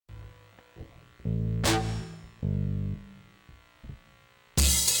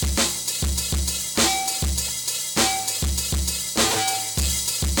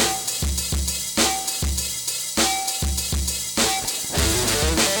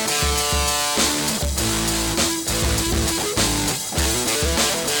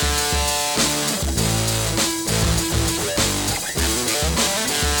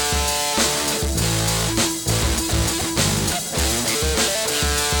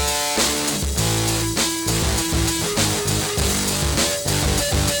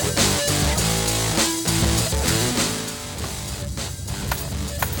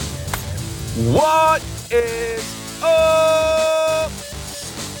What is up,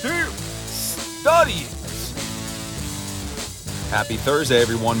 Still Studying? Happy Thursday,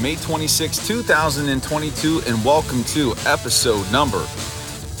 everyone. May 26, 2022, and welcome to episode number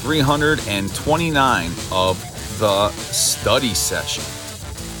 329 of the study session.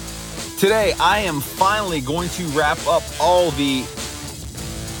 Today, I am finally going to wrap up all the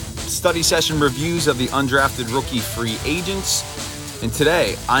study session reviews of the undrafted rookie free agents. And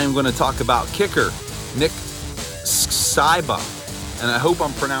today, I am going to talk about kicker Nick Sciba. And I hope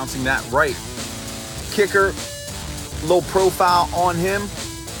I'm pronouncing that right. Kicker, little profile on him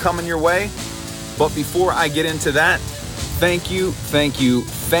coming your way. But before I get into that, thank you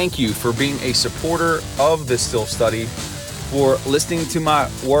for being a supporter of the Still Study, for listening to my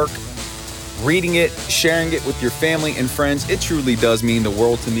work, reading it, sharing it with your family and friends. It truly does mean the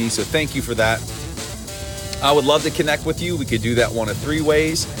world to me, so thank you for that. I would love to connect with you. We could do that one of three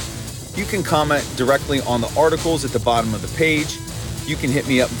ways. You can comment directly on the articles at the bottom of the page. You can hit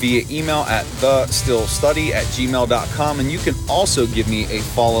me up via email at thestillstudy@gmail.com, and you can also give me a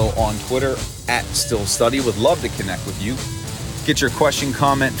follow on Twitter at stillstudy. Would love to connect with you. Get your question,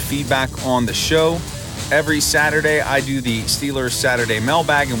 comment, feedback on the show. Every Saturday, I do the Steelers Saturday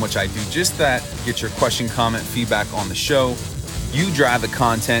mailbag, in which I do just that. Get your question, comment, feedback on the show. You drive the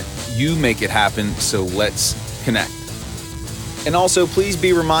content. You make it happen. So let's connect. And also, please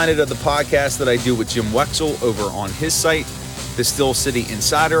be reminded of the podcast that I do with Jim Wexell over on his site, The Still City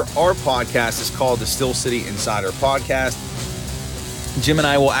Insider. Our podcast is called The Still City Insider Podcast. Jim and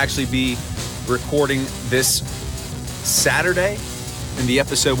I will actually be recording this Saturday, and the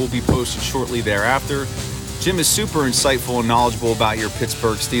episode will be posted shortly thereafter. Jim is super insightful and knowledgeable about your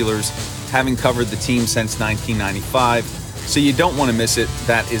Pittsburgh Steelers, having covered the team since 1995, so you don't want to miss it.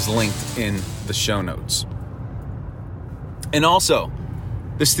 That is linked in the show notes. And also,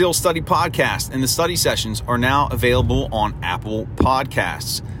 the Still Study podcast and the study sessions are now available on Apple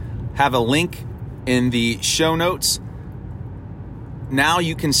Podcasts. Have a link in the show notes. Now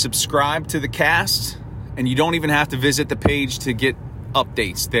you can subscribe to the cast, and you don't even have to visit the page to get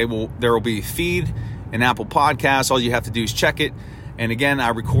updates. There will be a feed in Apple Podcasts. All you have to do is check it. And again, I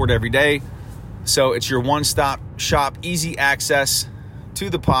record every day, so it's your one-stop shop, easy access to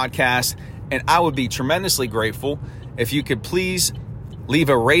the podcast. And I would be tremendously grateful if you could please leave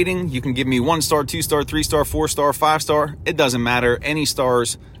a rating. You can give me 1 star, 2 star, 3 star, 4 star, 5 star. It doesn't matter. Any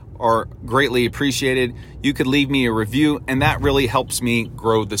stars are greatly appreciated. You could leave me a review, and that really helps me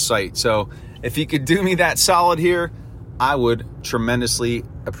grow the site. So if you could do me that solid here, I would tremendously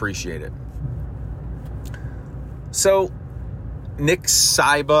appreciate it. So, Nick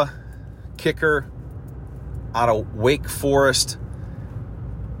Sciba, kicker out of Wake Forest,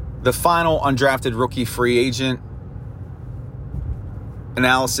 the final undrafted rookie free agent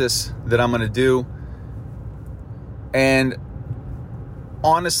analysis that I'm going to do. And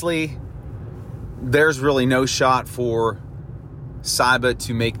honestly, there's really no shot for Sciba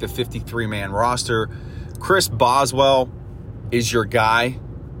to make the 53-man roster. Chris Boswell is your guy.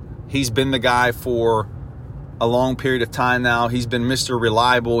 He's been the guy for a long period of time now. He's been Mr.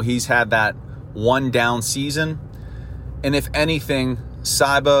 Reliable. He's had that one down season. And if anything,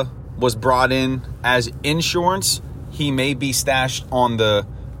 Sciba was brought in as insurance. He may be stashed on the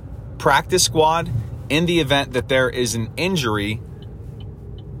practice squad in the event that there is an injury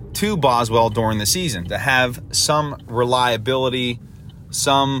to Boswell during the season, to have some reliability,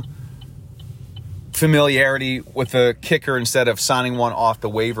 some familiarity with a kicker instead of signing one off the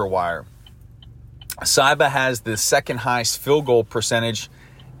waiver wire. Sciba has the second highest field goal percentage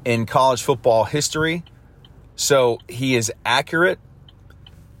in college football history, so he is accurate.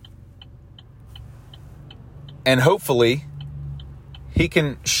 And hopefully, he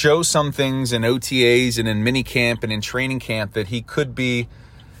can show some things in OTAs and in minicamp and in training camp that he could be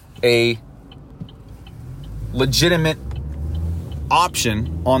a legitimate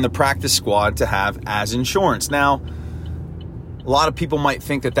option on the practice squad to have as insurance. Now, a lot of people might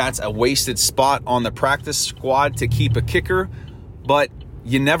think that that's a wasted spot on the practice squad to keep a kicker, but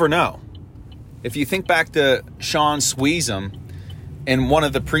you never know. If you think back to Sean Sweezum in one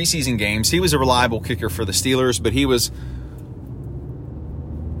of the preseason games, he was a reliable kicker for the Steelers, but he was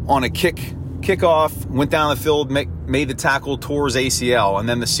on a kickoff, went down the field, made the tackle, tore his ACL, and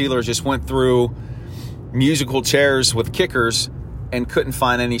then the Steelers just went through musical chairs with kickers and couldn't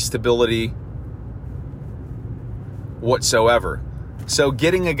find any stability whatsoever. So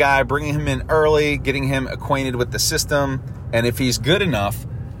getting a guy, bringing him in early, getting him acquainted with the system, and if he's good enough,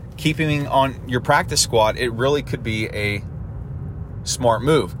 keeping him on your practice squad, it really could be a smart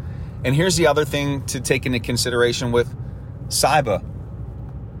move. And here's the other thing to take into consideration with Sciba.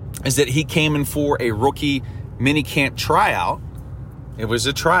 is that he came in for a rookie minicamp tryout. It was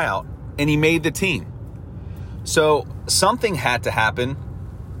a tryout, and he made the team. So something had to happen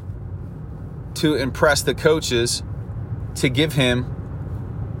to impress the coaches to give him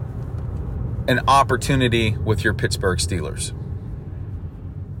an opportunity with your Pittsburgh Steelers.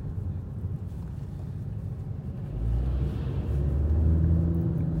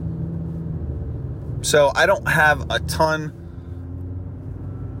 So I don't have a ton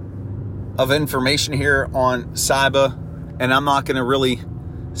of information here on Sciba, and I'm not going to really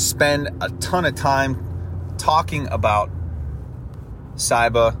spend a ton of time talking about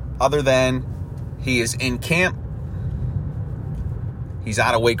Sciba other than he is in camp. He's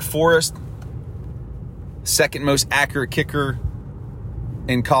out of Wake Forest. Second most accurate kicker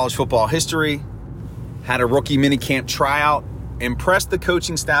in college football history. Had a rookie minicamp tryout. Impressed the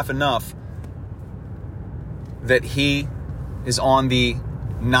coaching staff enough that he is on the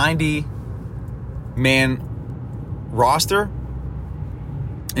 90-man roster,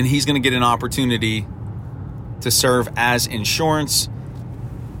 and he's going to get an opportunity to serve as insurance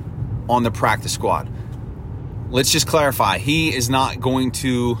on the practice squad. Let's just clarify, he is not going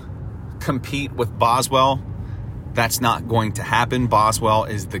to compete with Boswell. That's not going to happen. Boswell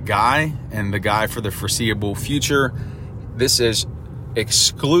is the guy, and the guy for the foreseeable future. This is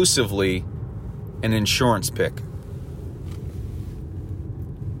exclusively an insurance pick.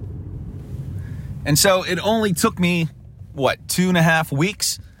 And so it only took me, 2.5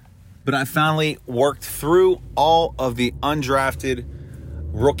 weeks, but I finally worked through all of the undrafted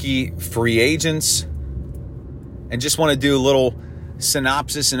rookie free agents, and just want to do a little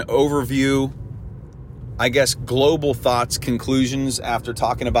synopsis and overview, I guess, global thoughts, conclusions after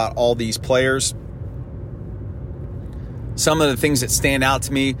talking about all these players. Some of the things that stand out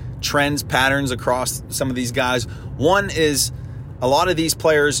to me, trends, patterns across some of these guys. One is a lot of these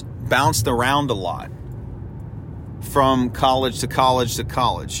players bounced around a lot from college to college to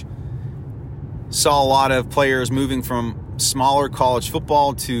college. Saw a lot of players moving from smaller college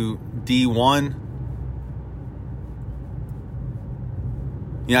football to D1.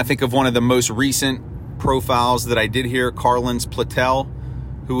 I think of one of the most recent profiles that I did here, Carlins Platel,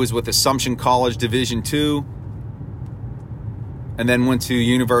 who was with Assumption College Division II, and then went to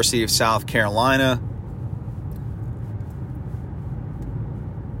University of South Carolina.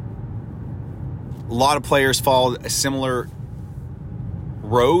 A lot of players followed a similar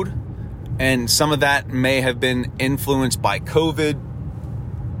road, and some of that may have been influenced by COVID,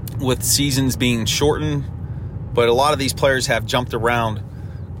 with seasons being shortened, but a lot of these players have jumped around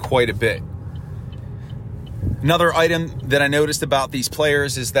quite a bit. Another item that I noticed about these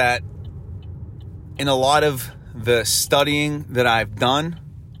players is that in a lot of the studying that I've done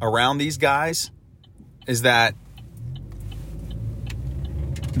around these guys is that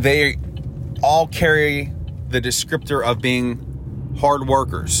they all carry the descriptor of being hard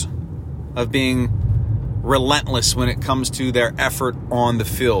workers, of being relentless when it comes to their effort on the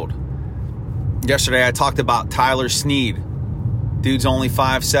field. Yesterday I talked about Tyler Snead. Dude's only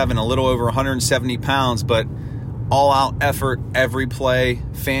 5'7", a little over 170 pounds, but all-out effort every play,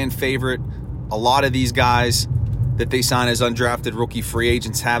 fan favorite. A lot of these guys that they sign as undrafted rookie free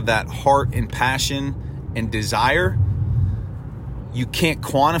agents have that heart and passion and desire. You can't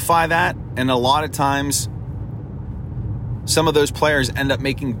quantify that, and a lot of times some of those players end up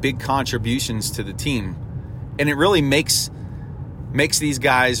making big contributions to the team, and it really makes these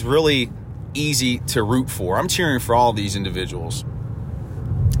guys really easy to root for. I'm cheering for all of these individuals,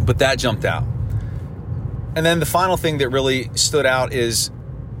 but that jumped out. And then the final thing that really stood out is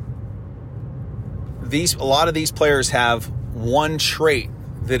a lot of these players have one trait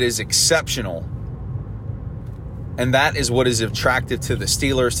that is exceptional, and that is what is attractive to the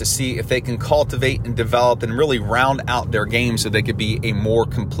Steelers, to see if they can cultivate and develop and really round out their game so they could be a more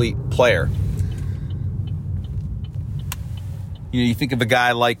complete player. You think of a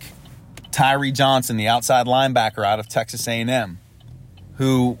guy like Tyree Johnson, the outside linebacker out of Texas A&M,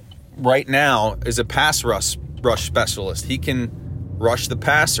 who right now is a pass rush specialist. He can rush the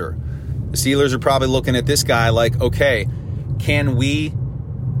passer. The Steelers are probably looking at this guy like, okay, can we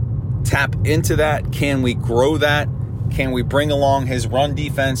tap into that? Can we grow that? Can we bring along his run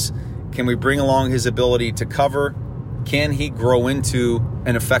defense? Can we bring along his ability to cover? Can he grow into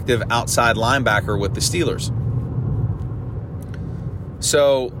an effective outside linebacker with the Steelers?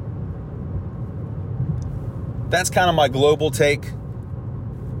 So that's kind of my global take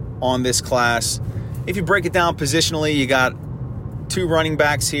on this class. If you break it down positionally, you got 2 running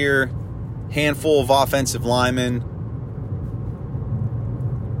backs here, handful of offensive linemen,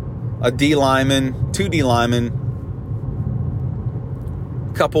 a D lineman, 2 D linemen,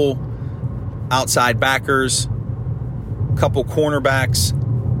 couple outside backers, couple cornerbacks.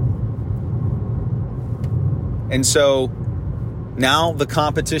 And so now the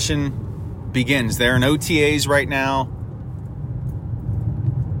competition begins. They're in OTAs right now.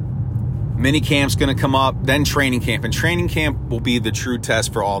 Mini camp's going to come up, then training camp. And training camp will be the true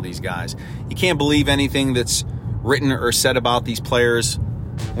test for all these guys. You can't believe anything that's written or said about these players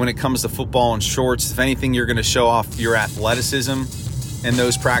when it comes to football and shorts. If anything, you're going to show off your athleticism in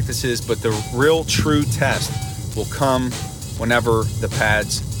those practices. But the real true test will come whenever the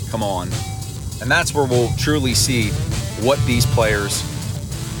pads come on. And that's where we'll truly see what these players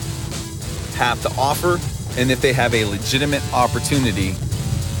have to offer and if they have a legitimate opportunity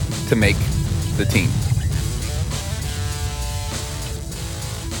to make the team.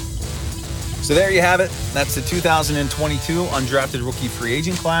 So there you have it. That's the 2022 undrafted rookie free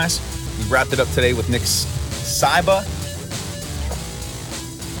agent class. We wrapped it up today with Nick Sciba.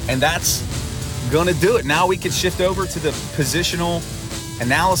 And that's going to do it. Now we can shift over to the positional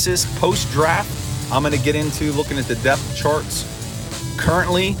analysis post-draft. I'm going to get into looking at the depth charts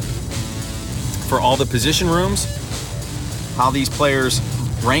currently for all the position rooms, how these players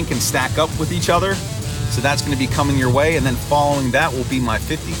rank and stack up with each other. So that's going to be coming your way. And then following that will be my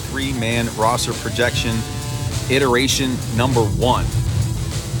 53-man roster projection iteration number 1.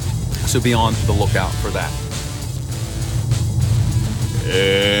 So be on the lookout for that.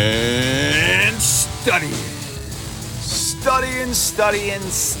 And studying.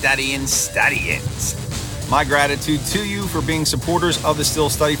 My gratitude to you for being supporters of the Still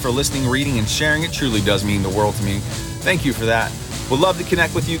Study, for listening, reading, and sharing. It truly does mean the world to me. Thank you for that. Would love to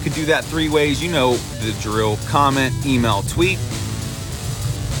connect with you. Could do that 3 ways. You know the drill: comment, email, tweet.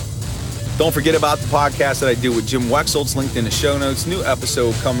 Don't forget about the podcast that I do with Jim Wexel. It's linked in the show notes. New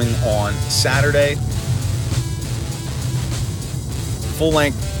episode coming on Saturday.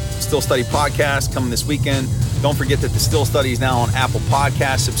 Full-length Still Study podcast coming this weekend. Don't forget that the Still Study is now on Apple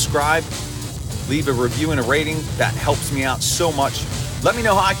Podcasts. Subscribe, leave a review and a rating. That helps me out so much. Let me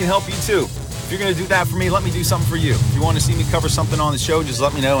know how I can help you too. If you're going to do that for me, let me do something for you. If you want to see me cover something on the show, just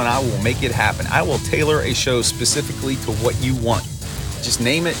let me know and I will make it happen. I will tailor a show specifically to what you want. Just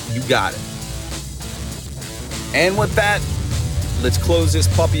name it, you got it. And with that, let's close this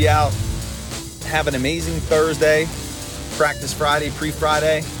puppy out. Have an amazing Thursday, practice Friday,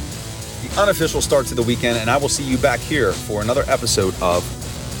 pre-Friday, the unofficial start to the weekend, and I will see you back here for another episode of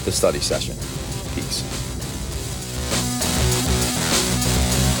The Study Session. Peace.